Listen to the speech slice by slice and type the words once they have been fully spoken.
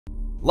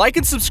Like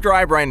and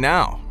subscribe right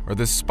now, or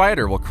this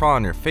spider will crawl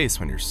on your face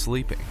when you're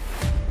sleeping.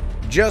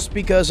 Just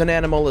because an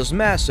animal is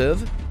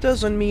massive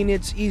doesn't mean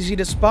it's easy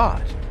to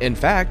spot. In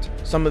fact,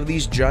 some of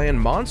these giant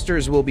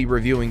monsters we'll be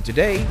reviewing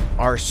today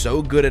are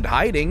so good at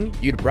hiding,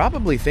 you'd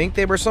probably think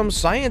they were some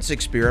science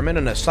experiment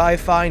in a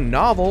sci-fi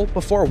novel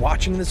before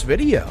watching this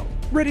video.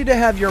 Ready to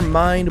have your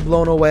mind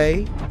blown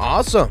away?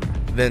 Awesome!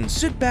 Then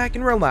sit back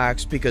and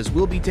relax because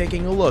we'll be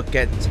taking a look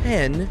at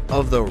 10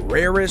 of the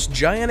rarest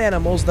giant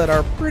animals that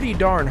are pretty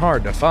darn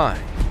hard to find,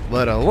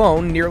 let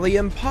alone nearly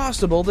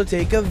impossible to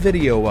take a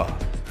video of.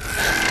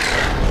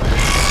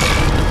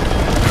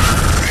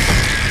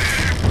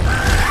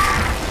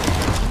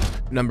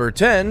 Number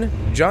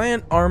 10.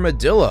 Giant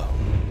Armadillo.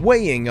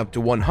 Weighing up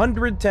to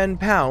 110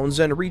 pounds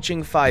and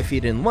reaching 5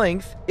 feet in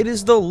length, it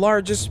is the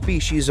largest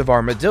species of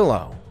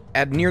armadillo.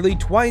 At nearly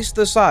twice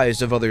the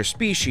size of other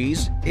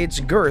species,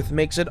 its girth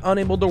makes it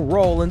unable to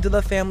roll into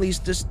the family's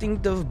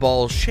distinctive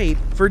ball shape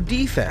for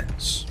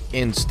defense.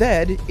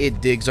 Instead,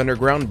 it digs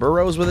underground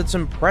burrows with its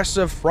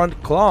impressive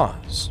front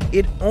claws.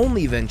 It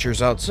only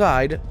ventures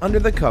outside under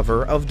the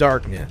cover of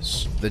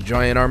darkness. The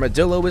giant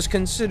armadillo is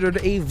considered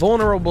a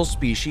vulnerable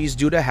species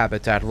due to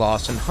habitat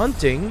loss and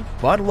hunting,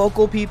 but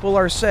local people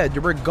are said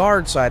to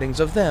regard sightings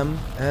of them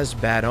as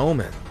bad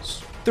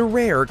omens. The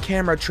rare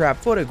camera trap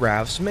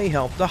photographs may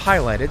help to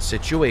highlight its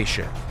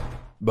situation.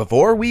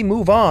 Before we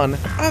move on,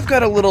 I've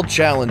got a little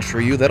challenge for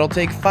you that'll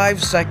take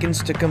 5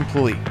 seconds to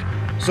complete.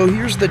 So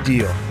here's the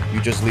deal. You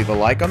just leave a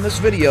like on this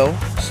video,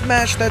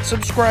 smash that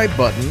subscribe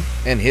button,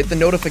 and hit the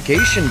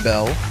notification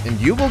bell,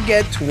 and you will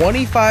get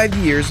 25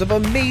 years of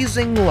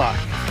amazing luck.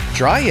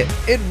 Try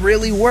it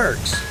really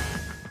works.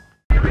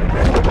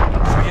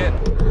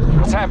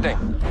 What's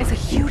happening? It's a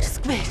huge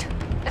squid.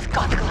 It's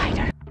got the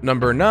glider.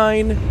 Number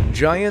 9.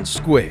 Giant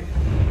Squid.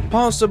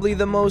 Possibly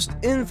the most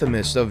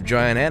infamous of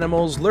giant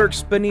animals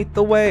lurks beneath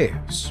the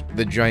waves.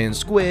 The giant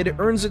squid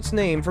earns its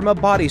name from a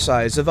body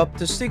size of up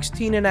to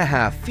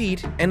 16.5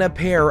 feet and a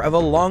pair of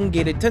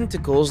elongated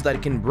tentacles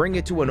that can bring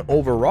it to an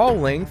overall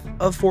length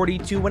of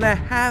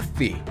 42.5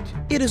 feet.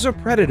 It is a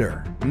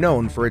predator,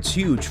 known for its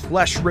huge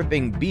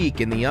flesh-ripping beak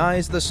and the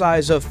eyes the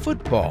size of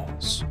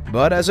footballs.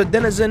 But as a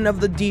denizen of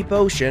the deep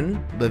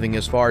ocean, living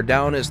as far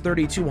down as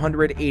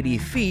 3,280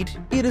 feet,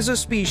 it is a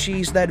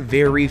species that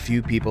very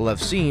few people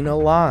have seen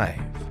alive.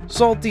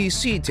 Salty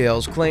sea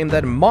tales claim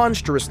that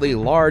monstrously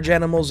large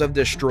animals have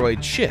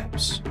destroyed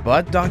ships,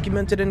 but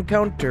documented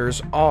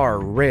encounters are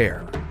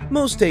rare.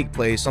 Most take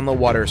place on the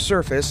water's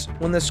surface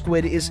when the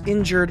squid is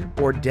injured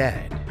or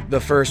dead. The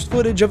first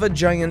footage of a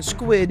giant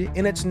squid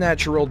in its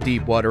natural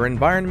deep-water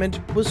environment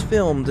was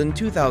filmed in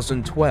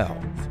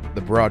 2012.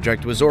 The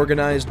project was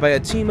organized by a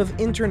team of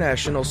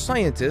international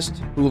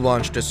scientists who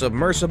launched a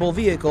submersible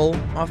vehicle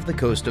off the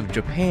coast of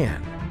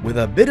Japan. With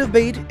a bit of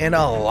bait and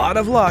a lot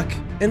of luck,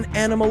 an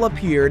animal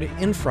appeared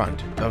in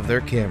front of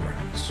their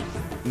cameras.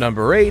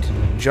 Number 8.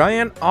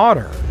 Giant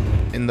Otter.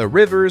 In the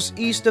rivers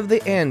east of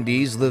the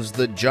Andes lives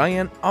the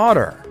giant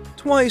otter.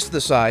 Twice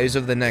the size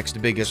of the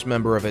next biggest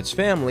member of its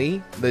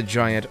family, the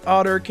giant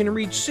otter can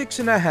reach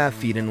 6.5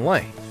 feet in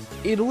length.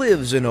 It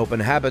lives in open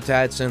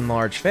habitats in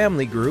large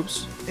family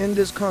groups and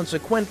is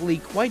consequently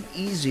quite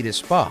easy to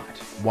spot.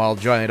 While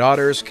giant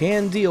otters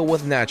can deal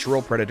with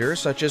natural predators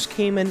such as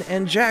caiman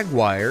and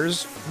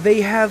jaguars,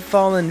 they have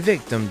fallen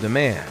victim to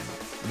man.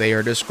 They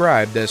are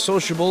described as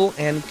sociable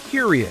and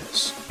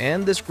curious,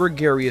 and this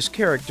gregarious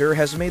character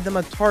has made them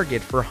a target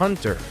for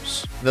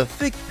hunters. The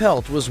thick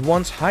pelt was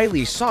once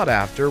highly sought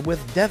after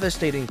with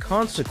devastating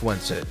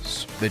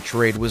consequences. The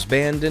trade was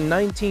banned in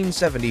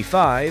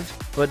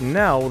 1975, but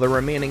now the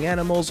remaining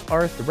animals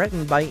are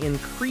threatened by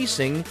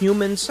increasing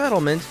human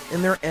settlement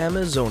in their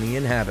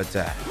Amazonian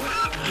habitat.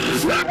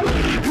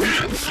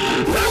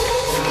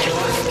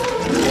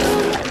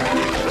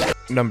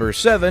 Number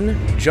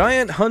 7.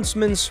 Giant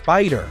Huntsman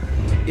Spider.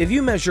 If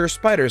you measure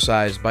spider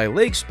size by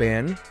leg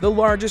span, the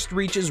largest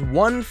reaches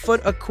 1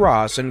 foot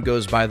across and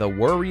goes by the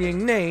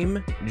worrying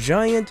name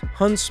Giant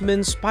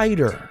Huntsman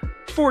Spider.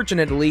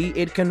 Fortunately,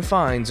 it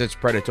confines its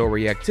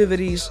predatory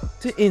activities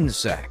to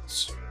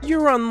insects.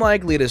 You're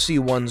unlikely to see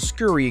one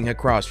scurrying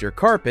across your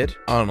carpet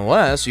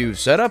unless you've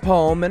set up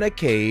home in a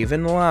cave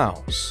in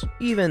Laos.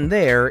 Even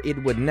there,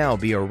 it would now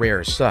be a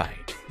rare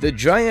sight. The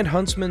giant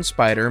huntsman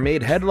spider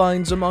made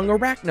headlines among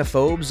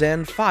arachnophobes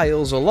and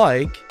philes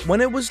alike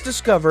when it was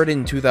discovered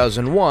in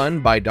 2001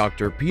 by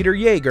Dr. Peter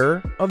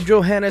Jaeger of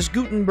Johannes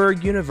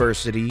Gutenberg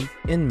University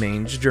in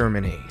Mainz,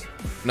 Germany.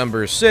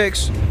 Number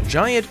 6.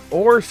 Giant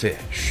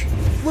Oarfish.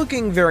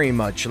 Looking very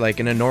much like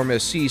an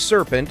enormous sea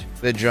serpent,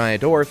 the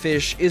giant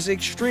oarfish is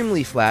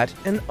extremely flat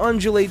and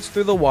undulates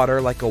through the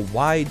water like a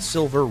wide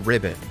silver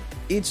ribbon.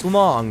 Its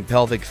long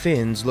pelvic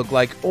fins look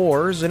like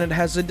oars and it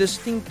has a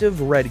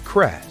distinctive red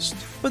crest.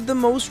 But the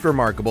most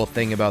remarkable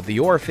thing about the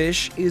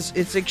oarfish is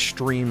its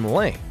extreme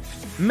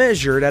length.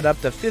 Measured at up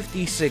to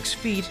 56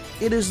 feet,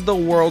 it is the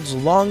world's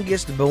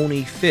longest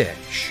bony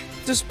fish.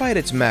 Despite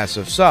its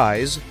massive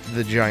size,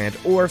 the giant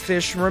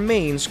oarfish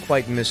remains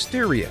quite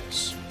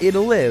mysterious. It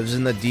lives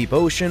in the deep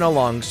ocean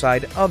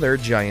alongside other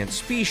giant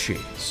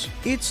species.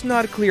 It's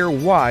not clear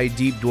why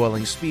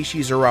deep-dwelling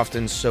species are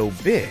often so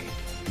big.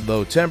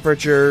 Low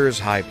temperatures,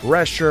 high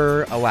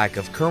pressure, a lack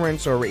of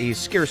currents, or a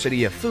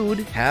scarcity of food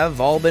have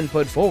all been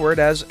put forward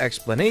as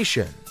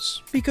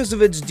explanations. Because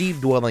of its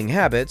deep-dwelling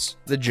habits,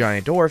 the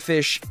giant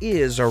oarfish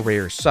is a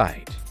rare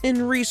sight.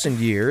 In recent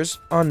years,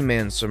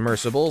 unmanned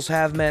submersibles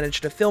have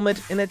managed to film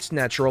it in its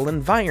natural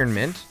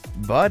environment,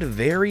 but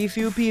very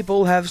few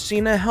people have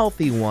seen a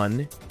healthy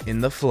one in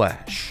the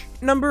flesh.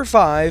 Number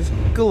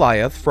 5.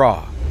 Goliath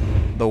Frog.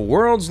 The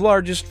world's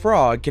largest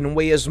frog can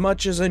weigh as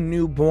much as a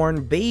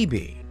newborn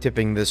baby,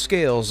 tipping the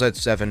scales at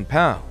 7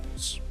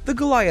 pounds. The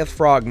Goliath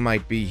frog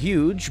might be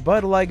huge,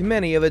 but like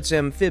many of its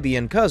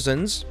amphibian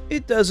cousins,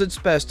 it does its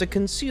best to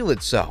conceal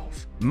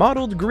itself.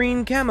 Mottled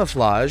green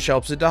camouflage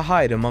helps it to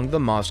hide among the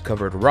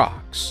moss-covered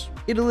rocks.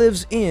 It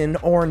lives in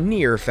or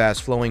near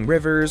fast-flowing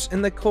rivers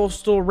in the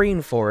coastal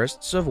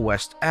rainforests of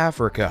West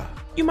Africa.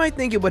 You might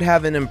think it would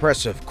have an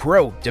impressive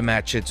croak to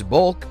match its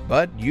bulk,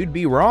 but you'd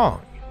be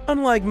wrong.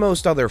 Unlike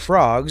most other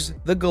frogs,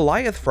 the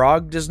Goliath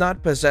frog does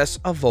not possess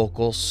a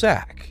vocal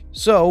sac,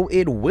 so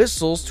it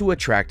whistles to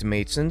attract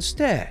mates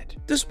instead.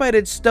 Despite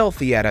its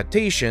stealthy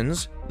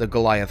adaptations, the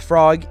Goliath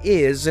frog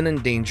is an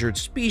endangered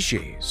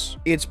species.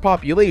 Its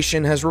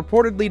population has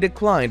reportedly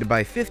declined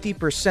by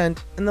 50%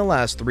 in the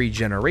last 3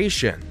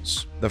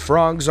 generations. The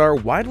frogs are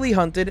widely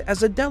hunted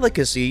as a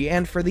delicacy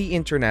and for the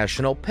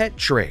international pet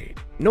trade,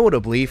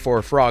 notably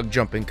for frog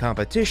jumping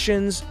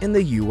competitions in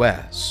the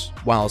US.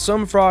 While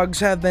some frogs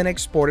have been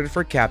exported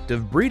for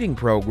captive breeding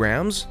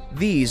programs,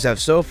 these have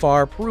so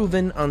far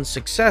proven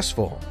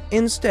unsuccessful.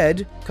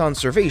 Instead,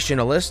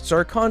 conservationists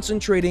are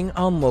concentrating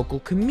on local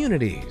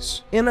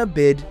communities in a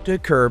bid to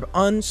curb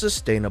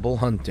unsustainable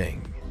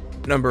hunting.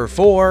 Number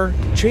 4.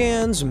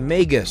 Chan's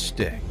Mega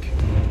Stick.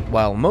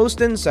 While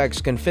most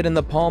insects can fit in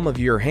the palm of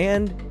your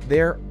hand,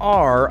 there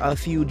are a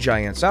few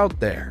giants out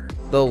there.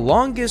 The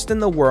longest in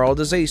the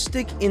world is a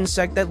stick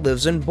insect that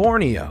lives in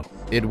Borneo.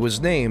 It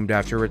was named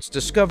after its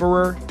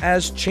discoverer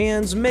as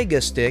Chan's Mega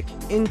Stick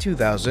in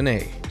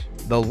 2008.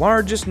 The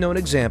largest known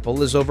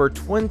example is over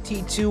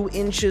 22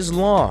 inches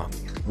long,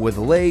 with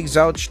legs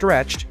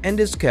outstretched, and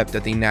is kept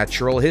at the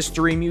Natural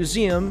History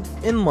Museum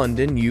in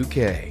London,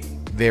 UK.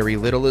 Very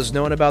little is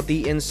known about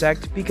the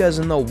insect because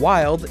in the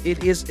wild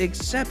it is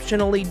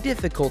exceptionally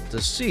difficult to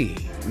see.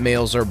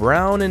 Males are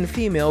brown and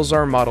females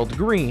are mottled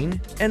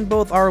green, and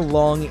both are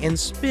long and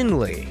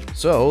spindly,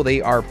 so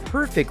they are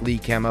perfectly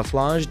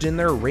camouflaged in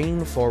their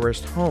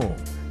rainforest home.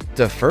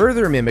 To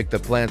further mimic the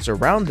plants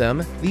around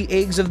them, the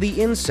eggs of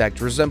the insect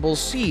resemble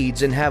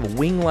seeds and have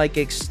wing-like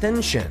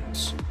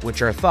extensions,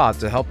 which are thought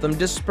to help them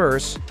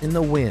disperse in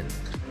the wind.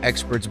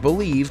 Experts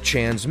believe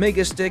Chan's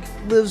Megastick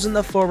lives in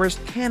the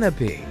forest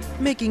canopy,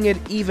 making it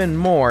even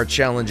more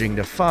challenging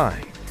to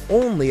find.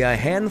 Only a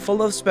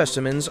handful of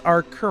specimens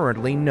are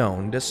currently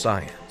known to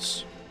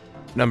science.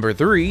 Number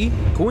 3.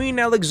 Queen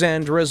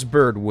Alexandra's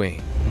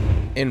Birdwing.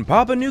 In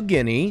Papua New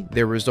Guinea,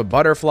 there is a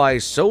butterfly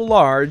so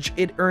large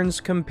it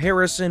earns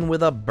comparison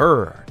with a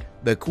bird.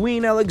 The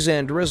Queen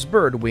Alexandra's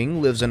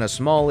birdwing lives in a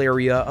small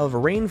area of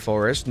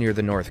rainforest near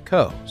the north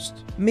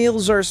coast.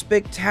 Males are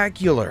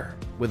spectacular,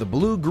 with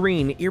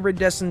blue-green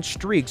iridescent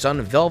streaks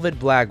on velvet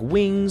black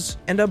wings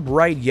and a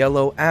bright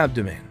yellow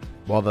abdomen,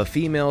 while the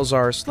females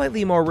are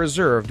slightly more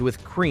reserved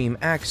with cream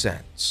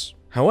accents.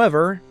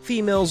 However,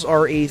 females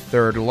are a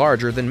third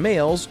larger than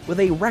males, with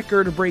a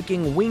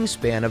record-breaking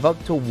wingspan of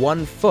up to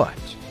 1 foot.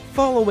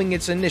 Following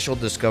its initial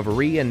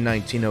discovery in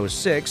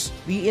 1906,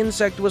 the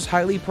insect was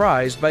highly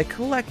prized by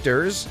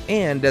collectors,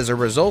 and as a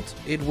result,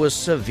 it was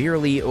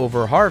severely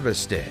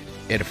overharvested.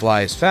 It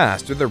flies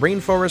fast through the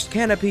rainforest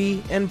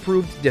canopy and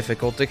proved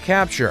difficult to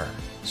capture,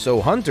 so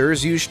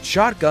hunters used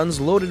shotguns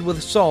loaded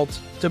with salt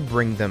to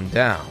bring them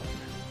down.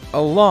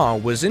 A law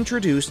was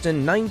introduced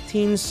in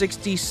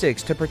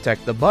 1966 to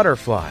protect the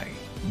butterfly,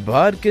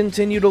 but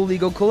continued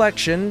illegal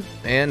collection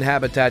and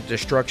habitat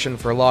destruction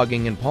for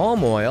logging and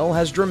palm oil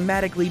has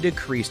dramatically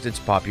decreased its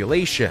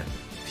population.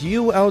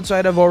 Few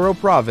outside of Oro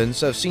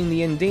province have seen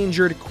the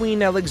endangered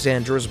Queen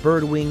Alexandra's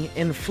birdwing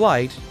in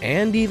flight,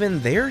 and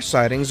even their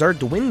sightings are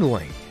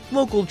dwindling.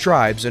 Local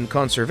tribes and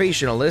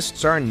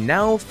conservationists are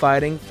now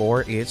fighting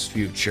for its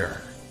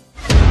future.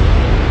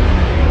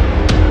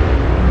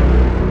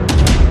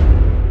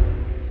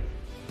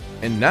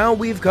 And now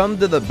we've come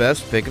to the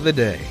best pick of the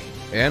day.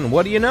 And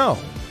what do you know?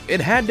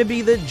 It had to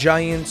be the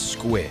giant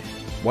squid.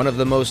 One of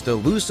the most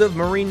elusive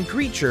marine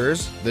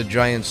creatures, the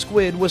giant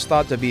squid was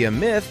thought to be a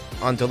myth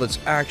until its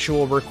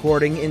actual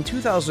recording in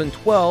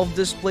 2012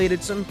 displayed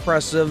its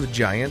impressive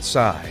giant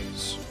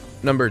size.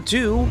 Number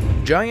 2.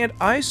 Giant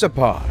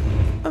isopod.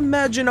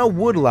 Imagine a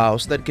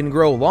woodlouse that can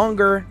grow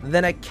longer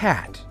than a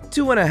cat,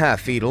 2.5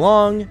 feet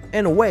long,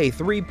 and weigh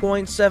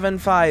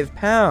 3.75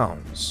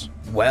 pounds.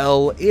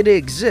 Well, it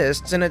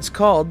exists and it's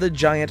called the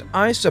giant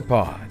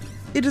isopod.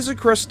 It is a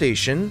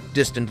crustacean,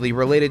 distantly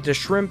related to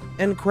shrimp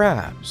and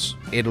crabs.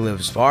 It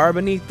lives far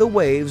beneath the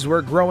waves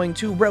where growing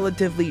to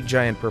relatively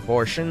giant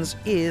proportions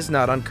is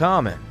not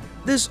uncommon.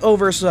 This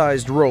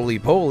oversized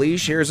roly-poly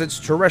shares its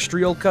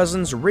terrestrial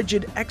cousin's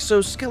rigid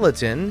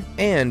exoskeleton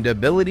and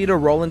ability to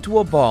roll into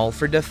a ball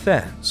for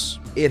defense.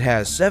 It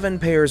has 7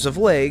 pairs of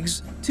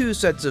legs, 2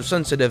 sets of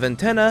sensitive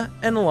antennae,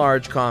 and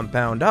large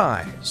compound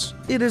eyes.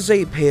 It is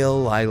a pale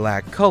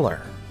lilac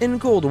color. In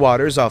cold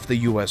waters off the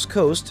US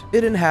coast,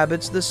 it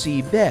inhabits the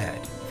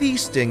seabed,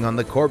 feasting on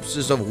the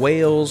corpses of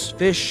whales,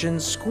 fish,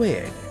 and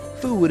squid.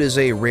 Food is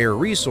a rare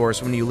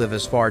resource when you live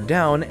as far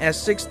down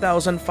as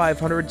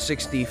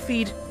 6,560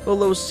 feet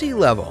below sea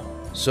level.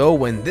 So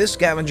when this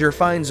scavenger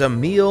finds a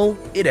meal,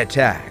 it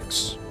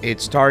attacks.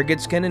 Its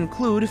targets can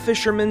include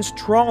fishermen's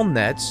trawl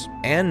nets,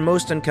 and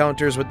most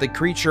encounters with the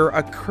creature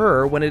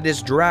occur when it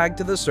is dragged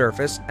to the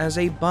surface as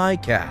a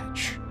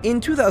bycatch.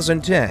 In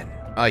 2010,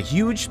 a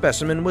huge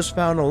specimen was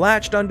found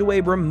latched onto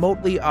a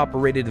remotely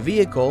operated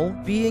vehicle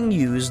being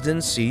used in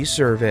sea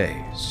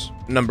surveys.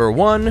 Number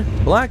 1.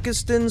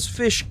 Blakiston's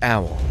fish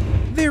owl.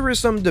 There is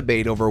some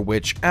debate over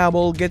which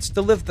owl gets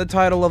to lift the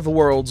title of the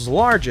world's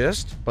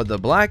largest, but the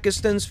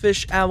Blakiston's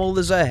fish owl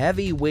is a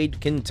heavyweight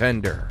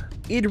contender.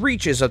 It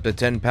reaches up to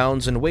 10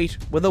 pounds in weight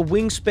with a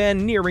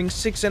wingspan nearing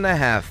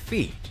 6.5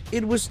 feet.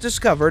 It was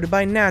discovered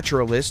by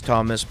naturalist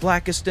Thomas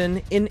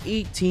Blakiston in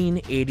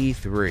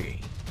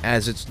 1883.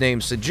 As its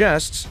name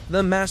suggests,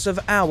 the massive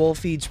owl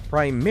feeds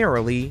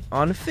primarily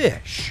on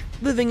fish.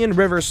 Living in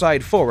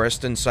riverside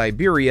forest in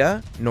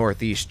Siberia,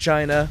 northeast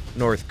China,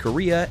 North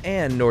Korea,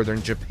 and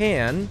northern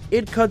Japan,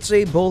 it cuts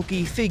a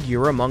bulky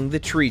figure among the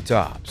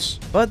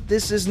treetops. But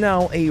this is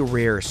now a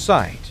rare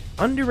sight.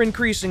 Under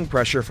increasing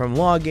pressure from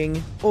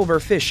logging,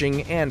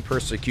 overfishing, and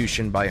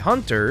persecution by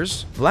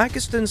hunters,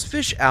 Blakiston's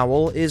fish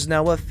owl is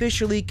now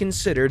officially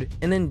considered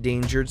an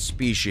endangered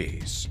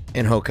species.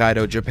 In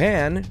Hokkaido,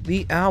 Japan,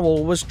 the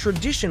owl was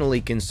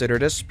traditionally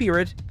considered a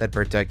spirit that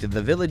protected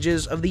the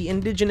villages of the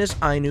indigenous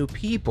Ainu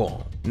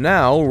people.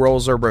 Now,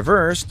 roles are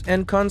reversed,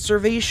 and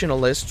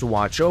conservationists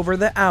watch over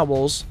the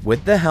owls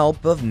with the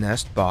help of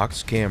Nest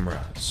Box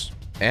cameras.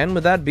 And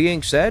with that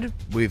being said,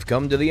 we've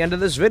come to the end of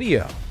this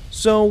video.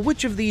 So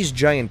which of these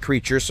giant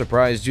creatures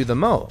surprised you the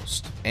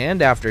most?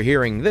 And after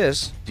hearing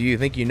this, do you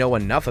think you know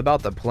enough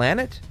about the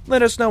planet?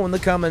 Let us know in the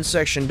comments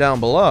section down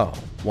below.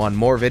 Want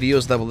more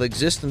videos that will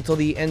exist until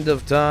the end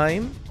of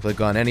time? Click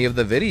on any of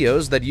the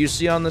videos that you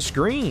see on the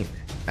screen.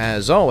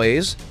 As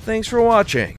always, thanks for watching.